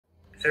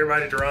Hey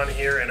everybody, Duran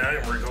here, and I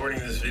am recording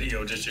this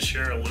video just to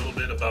share a little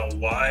bit about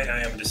why I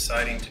am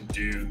deciding to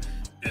do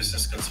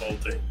business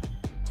consulting.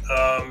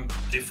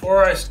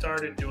 Before I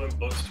started doing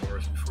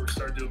bookstores,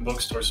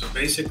 so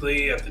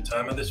basically at the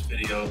time of this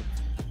video,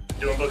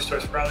 doing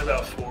bookstores for probably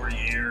about 4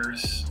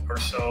 years or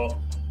so.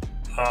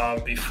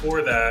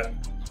 Before that,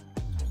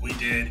 we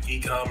did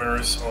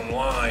e-commerce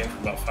online for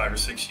about 5 or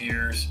 6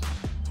 years.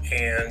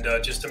 And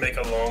just to make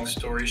a long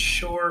story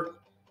short,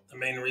 the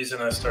main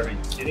reason I started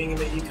getting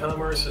into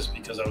e-commerce is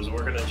because I was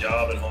working a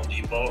job at Home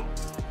Depot.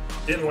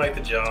 Didn't like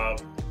the job,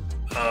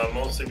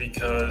 mostly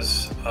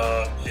because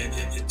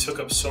it took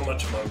up so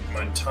much of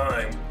my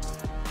time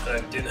that I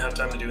didn't have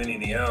time to do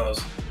anything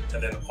else.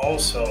 And then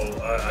also,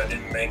 I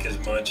didn't make as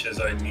much as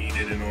I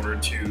needed in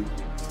order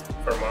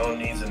for my own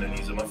needs and the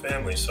needs of my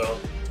family. So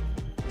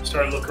I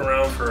started looking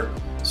around for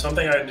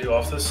something I could do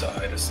off the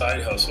side, a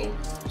side hustle,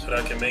 so that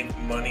I can make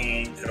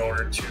money in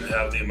order to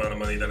have the amount of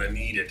money that I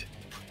needed.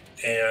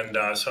 And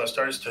so I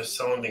started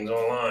selling things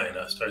online.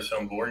 I started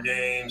selling board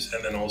games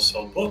and then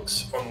also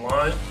books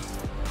online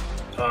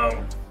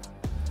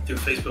through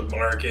Facebook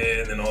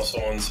Market and then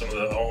also on some of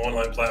the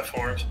online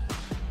platforms.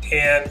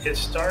 And I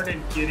started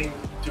doing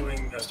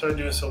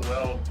so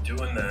well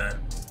doing that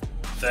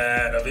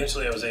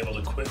eventually I was able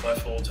to quit my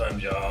full-time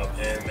job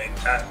and make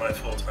that my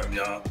full-time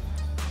job.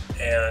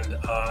 And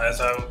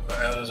as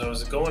I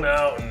was going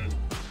out and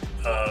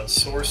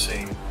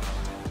sourcing,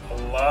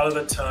 a lot of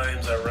the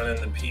times I run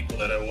into people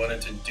that I wanted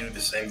to do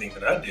the same thing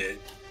that I did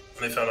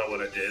when they found out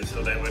what I did.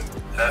 So they would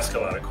ask a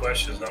lot of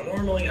questions. Now,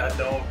 normally I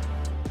don't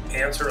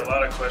answer a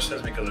lot of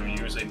questions because I'm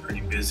usually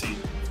pretty busy.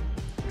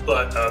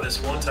 But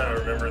this one time I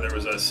remember there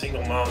was a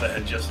single mom that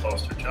had just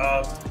lost her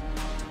job.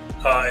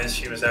 And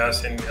she was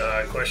asking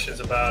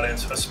questions about it. And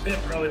so I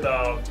spent probably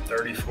about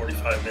 30,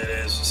 45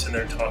 minutes just sitting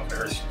there talking to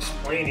her,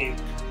 explaining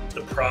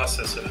the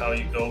process of how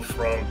you go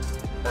from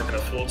working a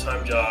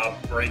full-time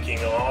job, breaking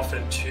off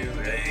into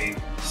a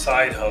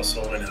side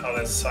hustle, and how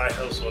that side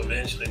hustle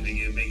eventually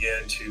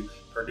began to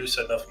produce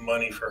enough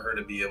money for her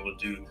to be able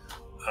to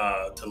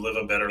live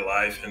a better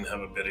life and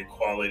have a better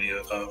quality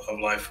of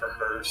life for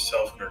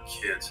herself and her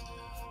kids.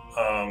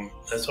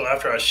 And so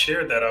after I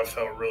shared that, I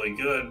felt really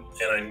good,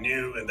 and I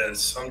knew that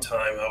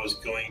sometime I was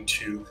going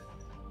to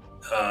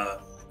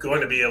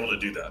be able to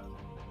do that.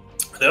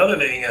 The other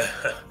thing.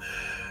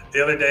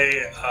 The other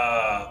day,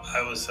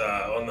 I was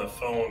on the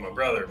phone with my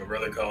brother. My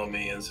brother called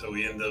me, and so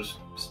we ended up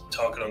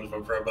talking on the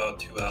phone for about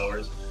 2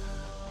 hours.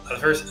 The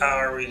first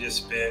hour, we just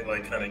spent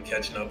kind of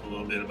catching up a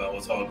little bit about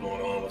what's all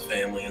going on with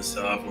family and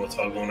stuff, and what's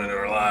all going on in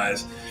our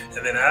lives.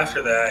 And then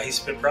after that, he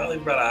spent probably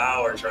about an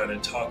hour trying to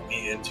talk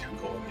me into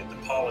going into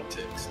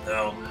politics.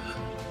 Now,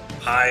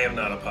 I am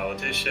not a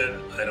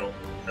politician. I don't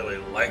really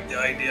like the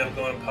idea of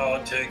going to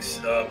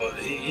politics, but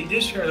he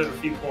did share a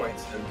few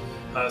points. And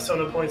some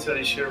of the points that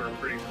he shared were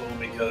pretty cool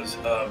because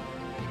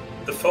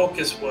the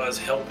focus was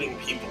helping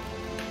people,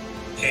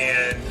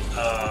 and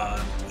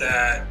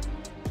that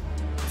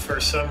for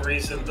some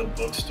reason the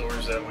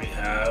bookstores that we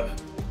have,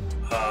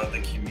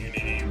 the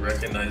community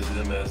recognizes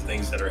them as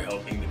things that are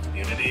helping the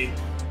community.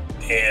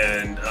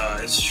 And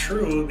it's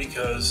true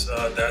because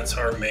that's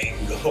our main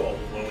goal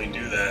when we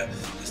do that,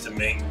 is to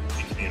make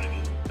the community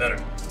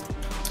better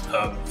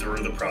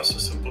through the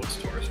process of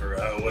bookstores or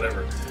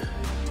whatever.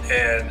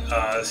 And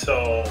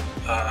so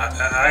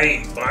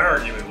my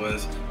argument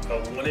was, if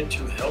I wanted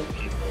to help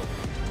people,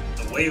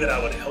 the way that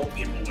I would help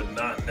people would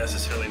not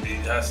necessarily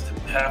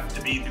have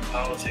to be through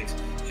politics.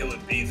 It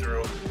would be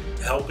through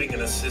helping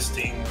and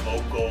assisting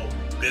local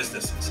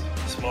businesses,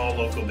 small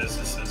local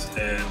businesses.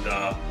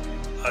 And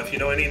if you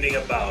know anything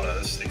about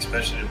us,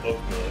 especially at Book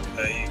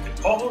Nook, you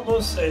could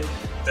almost say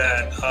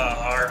that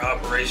our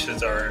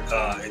operations are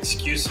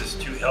excuses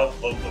to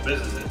help local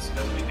businesses,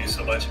 because we do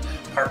so much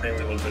partnering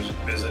with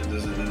local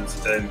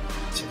businesses and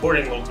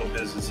supporting local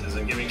businesses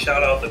and giving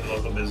shout out to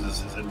local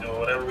businesses and doing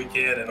whatever we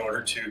can in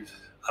order to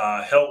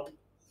help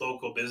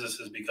local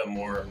businesses become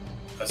more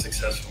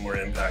successful, more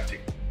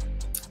impacting.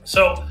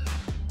 So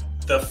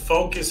the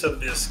focus of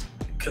this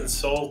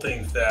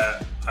consulting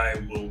that I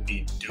will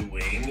be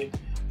doing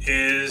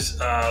is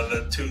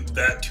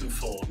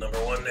twofold.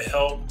 Number one, to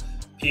help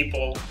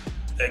people,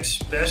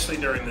 especially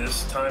during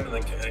this time in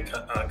the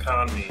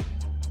economy,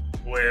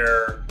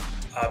 where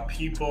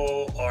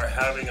people are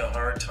having a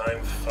hard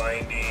time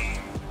finding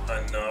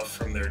enough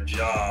from their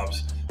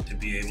jobs to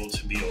be able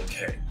to be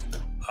okay.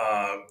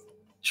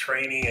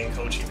 Training and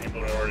coaching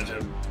people in order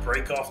to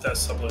break off that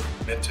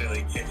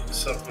supplementary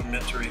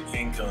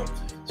income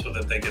so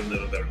that they can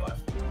live a better life.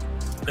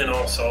 And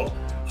also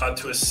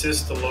to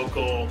assist the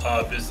local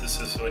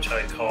businesses, which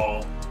I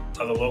call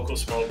the local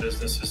small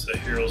businesses, the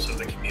heroes of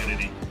the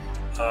community,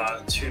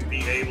 to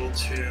be able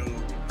to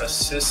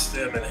assist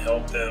them and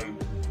help them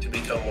to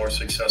become more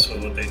successful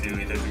at what they do,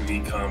 either through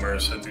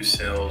e-commerce or through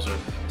sales or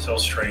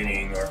sales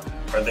training or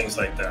things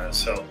like that.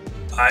 So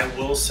I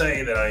will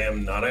say that I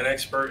am not an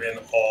expert in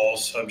all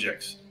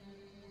subjects,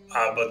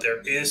 but there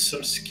is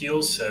some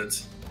skill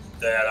sets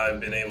that I've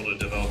been able to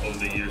develop over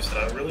the years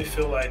that I really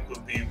feel like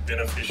would be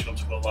beneficial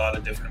to a lot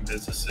of different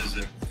businesses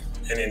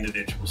an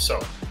individual. So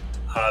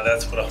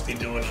that's what I'll be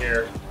doing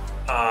here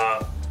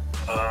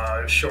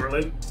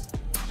shortly.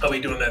 I'll be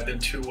doing that in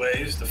 2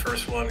 ways. The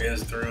first one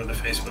is through the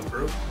Facebook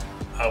group,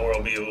 where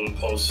I'll be able to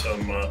post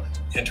some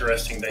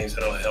interesting things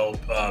that'll help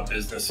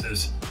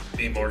businesses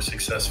be more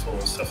successful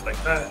and stuff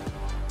like that,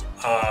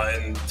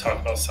 and talk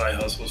about side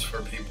hustles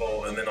for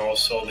people. And then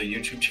also the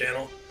YouTube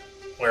channel,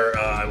 where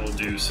I will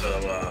do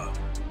some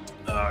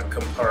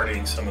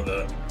comparting some of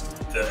the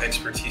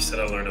expertise that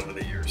I learned over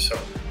the years. So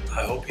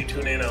I hope you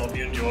tune in. I hope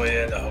you enjoy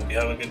it. I hope you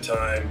have a good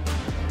time.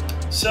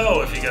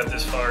 So if you got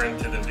this far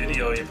into the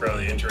video, you're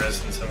probably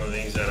interested in some of the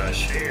things that I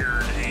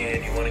shared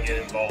and you want to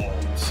get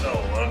involved. So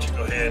why don't you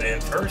go ahead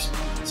and first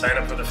sign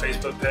up for the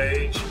Facebook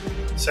page.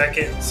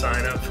 Second,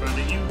 sign up for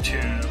the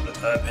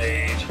YouTube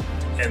page.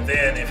 And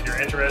then if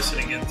you're interested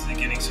in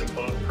getting some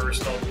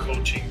personal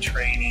coaching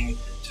training,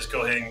 just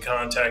go ahead and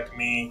contact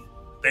me.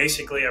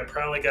 Basically, I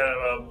probably got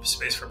a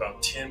space for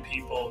about 10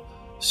 people.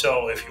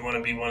 So if you want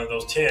to be one of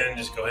those 10,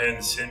 just go ahead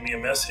and send me a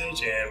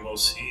message and we'll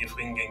see if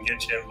we can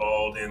get you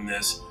involved in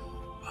this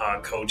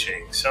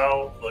coaching.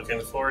 So looking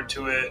forward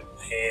to it.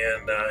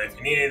 And if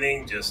you need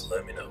anything, just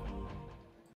let me know.